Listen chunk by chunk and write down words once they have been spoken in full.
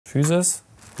Physis.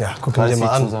 Ja, guck ihn dir mal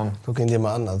an. Zusammen. Guck ihn dir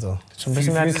mal an. Also. Schon ein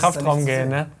bisschen mehr in den Kraftraum gehen,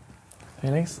 ne?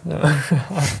 Felix? Ja.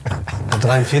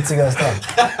 Der 43er ist da.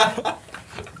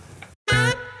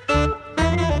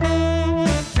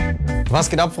 Was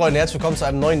geht ab, Freunde? Herzlich willkommen zu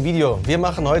einem neuen Video. Wir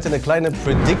machen heute eine kleine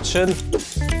Prediction.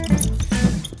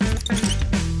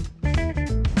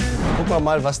 Gucken wir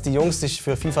mal, was die Jungs sich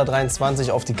für FIFA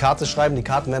 23 auf die Karte schreiben. Die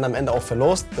Karten werden am Ende auch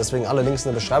verlost, deswegen alle Links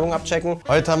in der Beschreibung abchecken.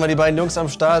 Heute haben wir die beiden Jungs am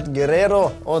Start,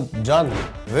 Guerreiro und Can.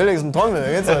 Felix und Tom,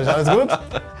 wie geht's euch? Alles gut?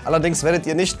 Allerdings werdet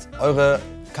ihr nicht eure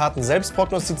Karten selbst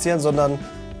prognostizieren, sondern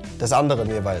des anderen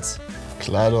jeweils.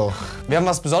 Klar doch. Wir haben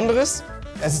was Besonderes.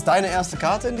 Es ist deine erste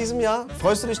Karte in diesem Jahr.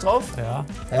 Freust du dich drauf? Ja.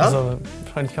 Ja? Also,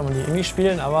 wahrscheinlich kann man die irgendwie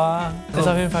spielen, aber ist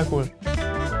auf jeden Fall cool.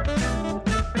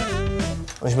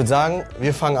 Und ich würde sagen,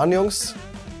 wir fangen an, Jungs.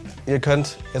 Ihr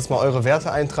könnt jetzt mal eure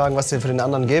Werte eintragen, was ihr für den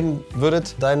anderen geben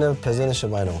würdet. Deine persönliche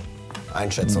Meinung,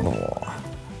 Einschätzung. Boah.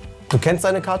 Du kennst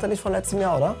deine Karte nicht von letztem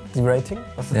Jahr, oder? Die Rating?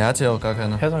 Er hatte ja auch gar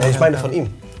keine. Ja, ich meine von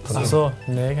ihm. Ach so,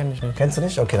 nee, kenn ich nicht. Kennst du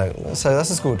nicht? Okay, das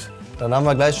ist gut. Dann haben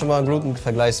wir gleich schon mal einen guten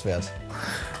Vergleichswert.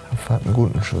 Er hat einen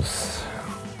guten Schuss.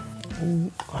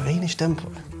 Oh, wenig Tempo.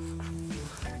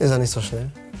 Ist er nicht so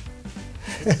schnell?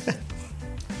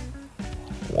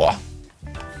 Boah.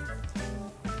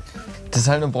 Das ist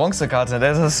halt eine Bronzekarte,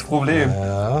 das ist das Problem.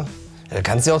 Ja. Du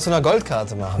kannst sie auch zu einer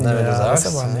Goldkarte machen, ne, wenn du sagst.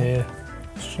 Ist aber nee.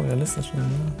 Das ist schon realistisch. Ne?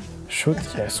 Shoot,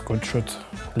 yes, good shoot.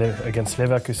 Against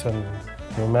Leverkusen.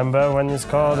 Remember when you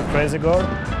scored the crazy goal?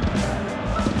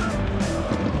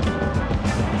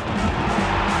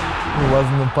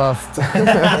 Wasn't a past.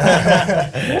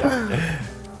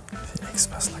 Felix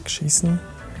Passlack schießen.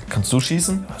 Kannst du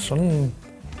schießen? Das ist schon ein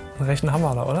rechten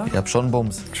Hammer da, oder? Ich hab schon einen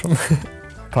Bums. Schon.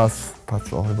 Pass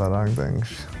auch überragend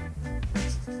eigentlich.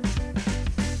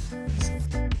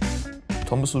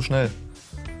 Tom, bist du schnell?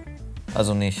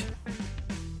 Also nicht.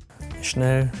 Nicht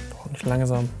schnell, auch nicht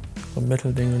langsam. So ein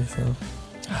Mittelding, würde ich sagen.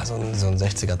 Ja, so ein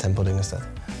 60er-Tempo-Ding ist das.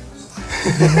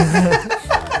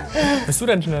 Bist du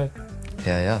denn schnell?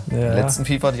 Ja. Im letzten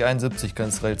FIFA hatte ich 71,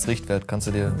 ganz als Richtwert. Kannst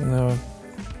du dir,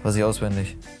 weiß ich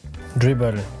auswendig.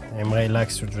 Dribble. Emre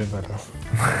likes to dribble.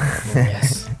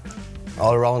 Yes.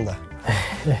 Allrounder.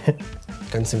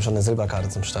 Gönnst du ihm schon eine Silberkarte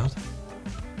zum Start?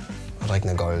 Oder direkt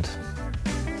eine Gold?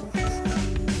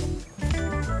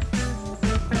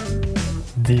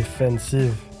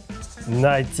 Defensive.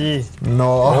 90. No.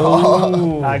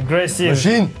 Oh. Aggressive.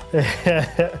 Machine.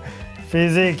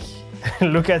 Physique.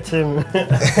 Look at him.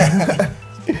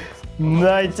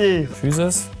 90.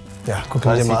 Physis. Ja, guck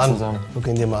ihn dir mal an. Zusammen. Guck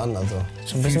ihn dir mal an. Also.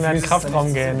 Schon ein bisschen mehr in den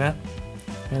Kraftraum gehen, ne?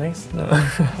 Felix? Der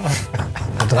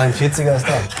 43er ist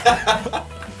da.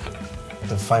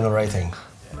 The final rating.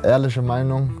 Ehrliche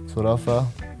Meinung zu Rafa.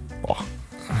 Boah.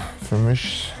 Für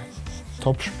mich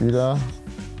Top-Spieler.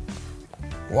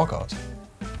 Walkout.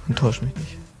 Enttäuscht mich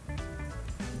nicht.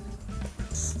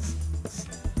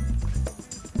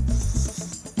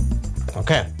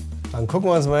 Okay, dann gucken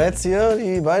wir uns mal jetzt hier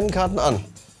die beiden Karten an.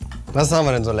 Was haben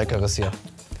wir denn so Leckeres hier?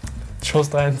 Schuss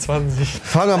 23.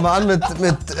 Fangen wir mal an mit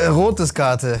Rothes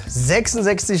Karte.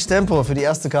 66 Tempo für die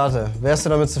erste Karte. Wärst du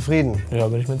damit zufrieden? Ja,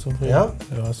 bin ich mit zufrieden. Ja?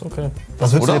 Ja, ist okay.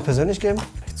 Was würdest du dir persönlich geben?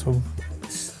 Echt so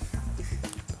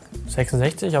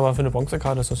 66, aber für eine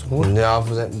Bronzekarte ist das gut. Ja,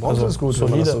 für Bronze ist gut.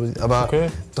 Solide. Aber okay.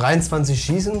 23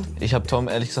 Schießen? Ich habe Tom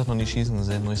ehrlich gesagt noch nie schießen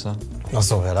gesehen, muss ich sagen. Ach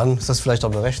so, ja, dann ist das vielleicht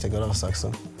auch berechtigt, oder was sagst du?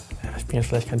 Ja, ich bin jetzt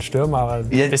vielleicht kein Stürmer, aber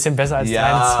ein Ja. bisschen besser als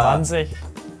Ja. 23.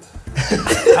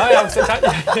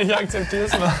 Aber ich akzeptiere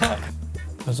es mal.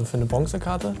 Also für eine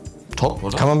Bronzekarte? Top,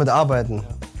 oder? Kann man mit arbeiten.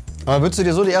 Aber würdest du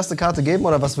dir so die erste Karte geben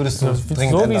oder was würdest du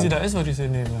dringend So ändern? wie sie da ist, würde ich sie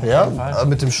nehmen. Ja, auf jeden Fall.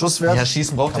 mit dem Schusswert? Ja,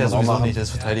 schießen braucht er ja man auch sowieso machen. nicht, der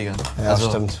ist Verteidiger. Ja,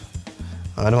 stimmt.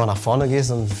 Aber wenn du mal nach vorne gehst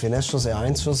und Finesse-Schuss,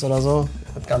 R1-Schuss oder so,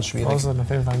 wird ganz schwierig. Brauchst du auf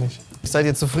jeden Fall nicht. Seid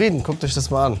ihr zufrieden? Guckt euch das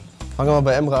mal an. Fangen wir mal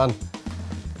bei Emre an.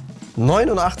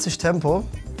 89 Tempo.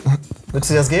 Würdest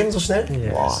du dir das geben so schnell?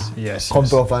 Yes. Kommt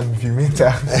drauf an, wie viel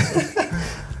Meter.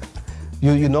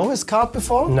 You know his card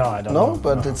before? No, I don't No, know.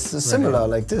 but it's similar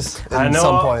like this I in know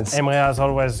some points. Emre has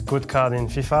always good card in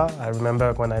FIFA. I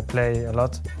remember when I play a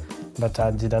lot, but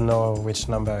I didn't know which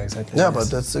number exactly. Yeah, but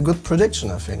that's a good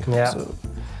prediction, I think. Yeah. So,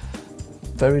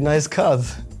 very nice card.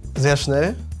 Sehr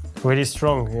schnell. Really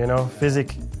strong, you know,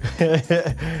 physique.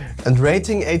 And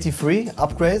rating 83,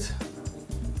 upgrade.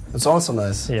 It's also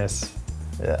nice. Yes.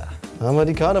 Ja. Dann haben wir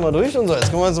die Karte mal durch und so. Jetzt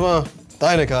gucken wir uns mal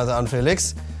deine Karte an,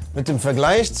 Felix. Mit dem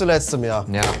Vergleich zu letztem Jahr.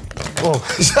 Ja. Oh,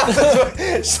 ich dachte,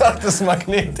 das ist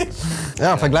magnetisch.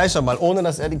 Ja, vergleich mal, ohne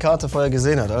dass er die Karte vorher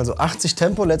gesehen hat. Also 80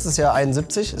 Tempo, letztes Jahr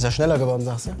 71. Ist ja schneller geworden,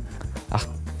 sagst du?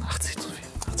 80 zu viel.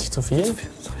 80 zu viel?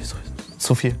 Sorry.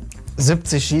 Zu viel.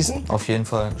 70 schießen. Auf jeden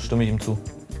Fall, stimme ich ihm zu.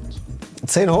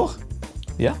 10 hoch.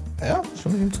 Ja? Ja,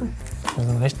 stimme ich ihm zu. Wir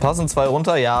sind recht. Passen 2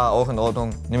 runter? Ja, auch in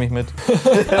Ordnung. Nehme ich mit.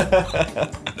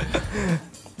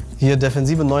 Hier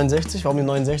Defensive 69. Warum die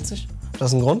 69? Das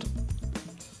ist ein Grund?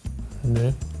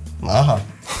 Nee. Aha.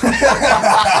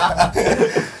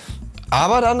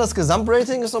 Aber dann das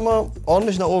Gesamtrating ist nochmal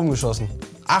ordentlich nach oben geschossen.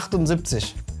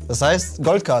 78. Das heißt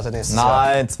Goldkarte nächstes Jahr.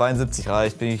 Nein, 72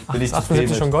 reicht. Bin ich Ist zufrieden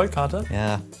 78 schon mit. Goldkarte?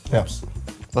 Ja. Ja.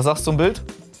 Was sagst du zum Bild?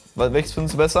 Welches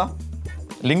findest du besser?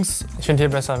 Links? Ich finde hier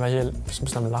besser, weil hier bist du ein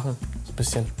bisschen am Lachen. So ein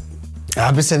bisschen. Ja,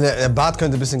 ein bisschen, der Bart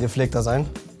könnte ein bisschen gepflegter sein.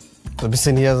 So ein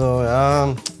bisschen hier so, ja.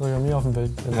 So wie bei mir auf dem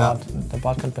Bild. Ja. Der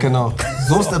Bart könnte besser. Genau.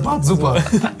 So ist der Bart super.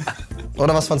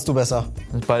 Oder was fandst du besser?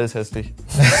 Ist beides hässlich.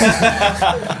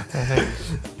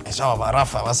 Schau mal,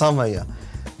 Rafa, was haben wir hier?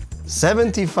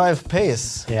 75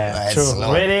 Pace. Yeah, That's true.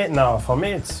 slow. Really? No, for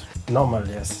me it's normal,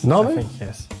 yes. Normal? I think,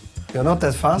 yes. You're not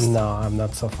that fast? No, I'm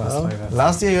not so fast No? like that.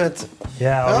 Last year you had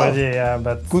Yeah, already, yeah,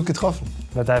 but gut getroffen.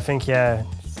 I think, yeah,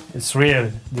 it's real,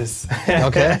 this.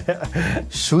 Okay.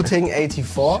 Shooting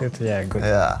 84. Yeah, good.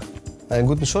 Ja. Einen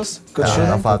guten Schuss? Good Ja, shooting?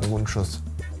 Rafa hat einen guten Schuss.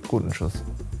 Guten Schuss.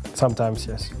 Sometimes,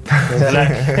 yes. With luck.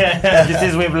 This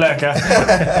is with luck. Huh?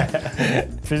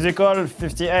 Physical,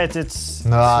 58, it's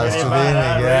Na, ist zu wenig.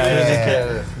 Ja,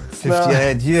 Physical.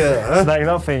 58 hier. It's like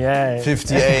nothing, yeah.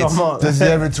 58. Come on. This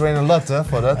year we train a lot,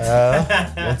 for that. Ja.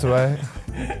 That's why.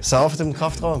 Ist er auf dem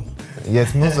Kraftraum?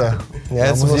 Jetzt muss er. Ja,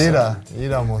 jetzt muss er. jeder.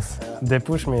 Jeder muss. They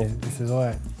push me, this is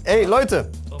why. Ey, Leute,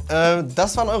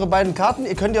 das waren eure beiden Karten.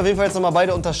 Ihr könnt die auf jeden Fall jetzt nochmal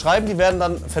beide unterschreiben. Die werden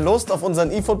dann verlost auf unseren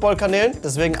eFootball-Kanälen.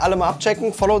 Deswegen alle mal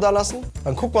abchecken, Follow da lassen.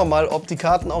 Dann gucken wir mal, ob die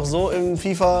Karten auch so in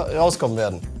FIFA rauskommen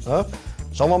werden. Ja?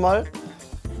 Schauen wir mal.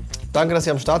 Danke, dass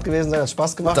ihr am Start gewesen seid. Hat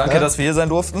Spaß gemacht. Danke, ne? dass wir hier sein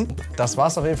durften. Das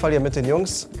war's auf jeden Fall hier mit den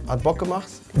Jungs. Hat Bock gemacht.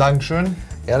 Dankeschön.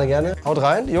 Gerne, gerne. Haut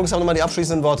rein. Die Jungs haben nochmal die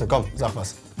abschließenden Worte. Komm, sag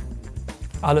was.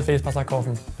 Alle Felix Passlack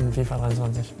kaufen in FIFA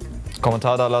 23.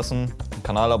 Kommentar da lassen,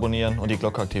 Kanal abonnieren und die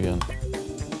Glocke aktivieren.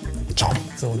 Ciao.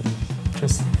 So,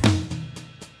 tschüss.